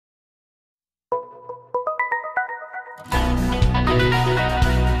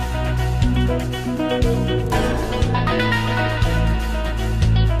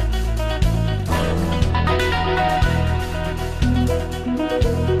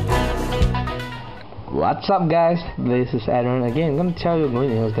What's up guys, this is Aaron again. I'm going to tell you good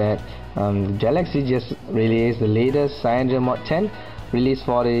news that Jellaxy just released the latest CyanogenMod 10 released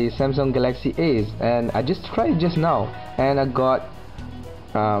for the Samsung Galaxy Ace, and I just tried it just now and I got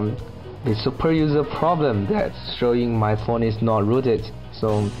the super user problem that's showing my phone is not rooted.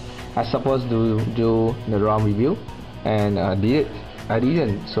 So I supposed to do the ROM review and I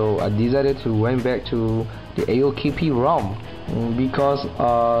didn't, so I decided to went back to the AOKP ROM because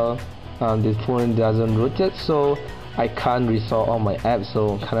this phone doesn't root it, so I can't restore all my apps,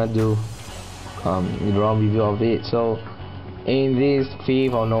 so cannot do the ROM review of it. So in this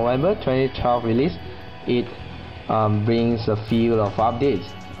 5th of November 2012 release, it brings a few of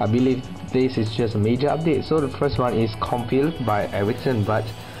updates. I believe this is just a major update. So the first one is compiled by everything, but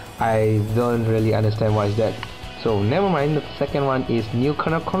I don't really understand why is that. So never mind. The second one is new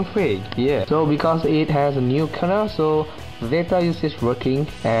kernel config. Yeah, so because it has a new kernel, so data usage working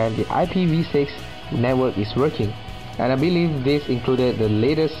and the IPv6 network is working, and I believe this included the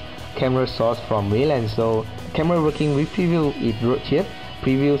latest camera source from mainland. So camera working with preview, it wrote here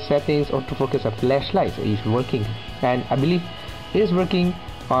preview settings, autofocus and flashlights is working, and I believe it is working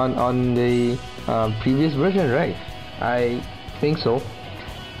on the previous version, right? I think so,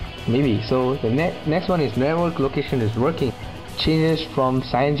 maybe. So the next one is network location is working, changes from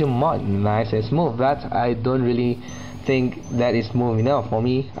CyanogenMod, nice and smooth, but I don't really think that is smooth enough for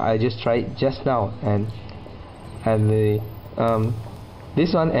me. I just tried just now, and the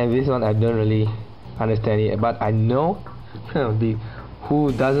this one and this one I don't really understand it, but I know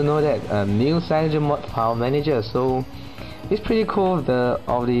who doesn't know that new CyanogenMod file manager. So it's pretty cool. The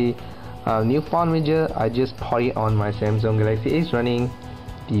new file manager, I just put it on my Samsung Galaxy Ace running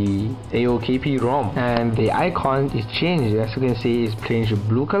the AOKP ROM, and the icon is changed. As you can see, it's changed to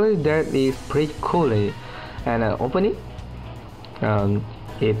blue color. That is pretty cool. And open it.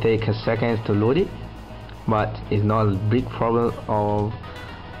 It takes a second to load it, but it's not a big problem of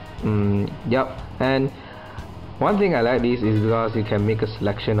yep. And one thing I like this is because you can make a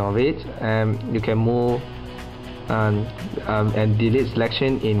selection of it, and you can move and delete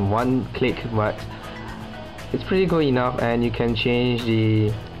selection in one click, but it's pretty good enough. And you can change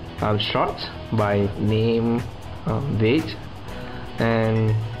the short by name, date,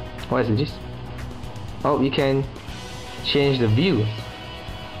 and what is this? Oh, you can change the view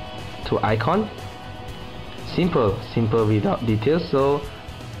to icon. Simple without details. So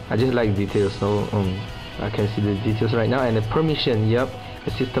I just like details, so I can see the details right now. And the permission, yep, the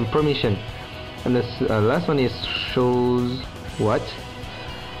system permission. And the last one is shows what?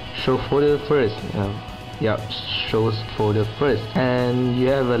 Show folder first. Yep, shows folder first. And you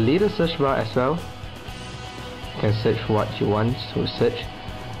have a little search bar as well. You can search what you want to search.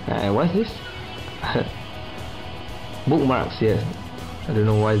 And what's this? Bookmarks, yes. I don't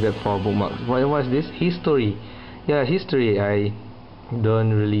know why is that for bookmarks. What was this? History. Yeah, history. I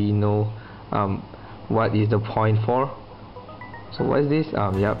don't really know what is the point for. So what is this?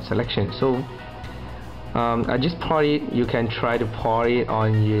 Yep, selection. So I just put it. You can try to put it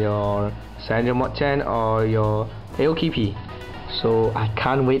on your CyanogenMod 10 or your AOKP. So I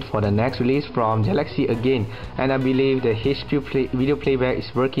can't wait for the next release from Jellaxy again, and I believe the HP video playback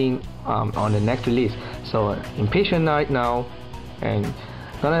is working on the next release. So impatient right now, and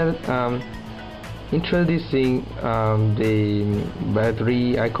gonna introducing the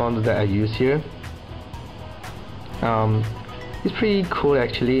battery icons that I use here. It's pretty cool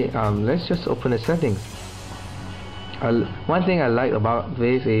actually. Let's just open the settings. One thing I like about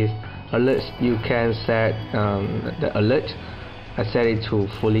this is alerts. You can set the alert. I set it to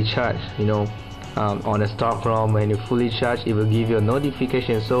fully charged. You know, on the stock ROM, when you fully charged, it will give you a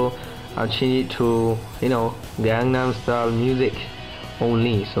notification. So I'll change it to, you know, Gangnam Style music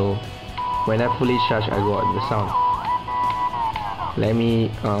only. So when I fully charge, I got the sound. Let me.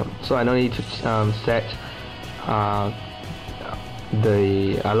 So I don't need to set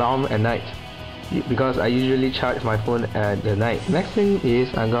the alarm at night, because I usually charge my phone at the night. Next thing is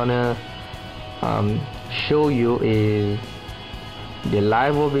I'm gonna show you is the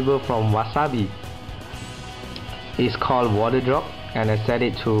LiveWallpaper from Wasabi. It's called Water Drop, and I set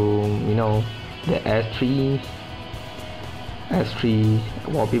it to, you know, the S3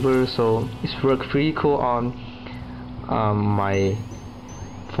 wallpaper. So it's worked pretty cool on my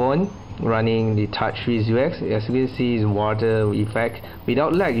phone running the touch-free UX. As you can see, is water effect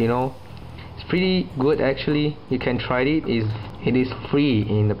without lag. You know, it's pretty good actually. You can try it. It is free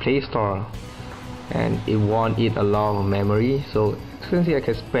in the Play Store, and it won't eat a lot of memory. So as you can see, I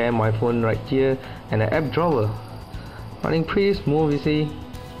can spare my phone right here, and the app drawer running pretty smooth, you see.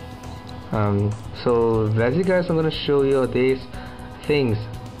 So that's it guys. I'm gonna show you these things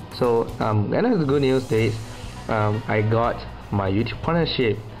So another good news is I got my YouTube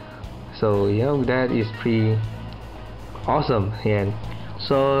partnership. So you know, that is pretty awesome. And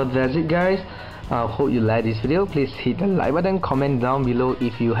so that's it, guys. Hope you like this video. Please hit the like button, comment down below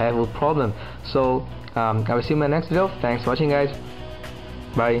if you have a problem. So I will see you in my next video. Thanks for watching, guys.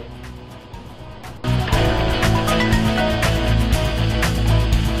 Bye.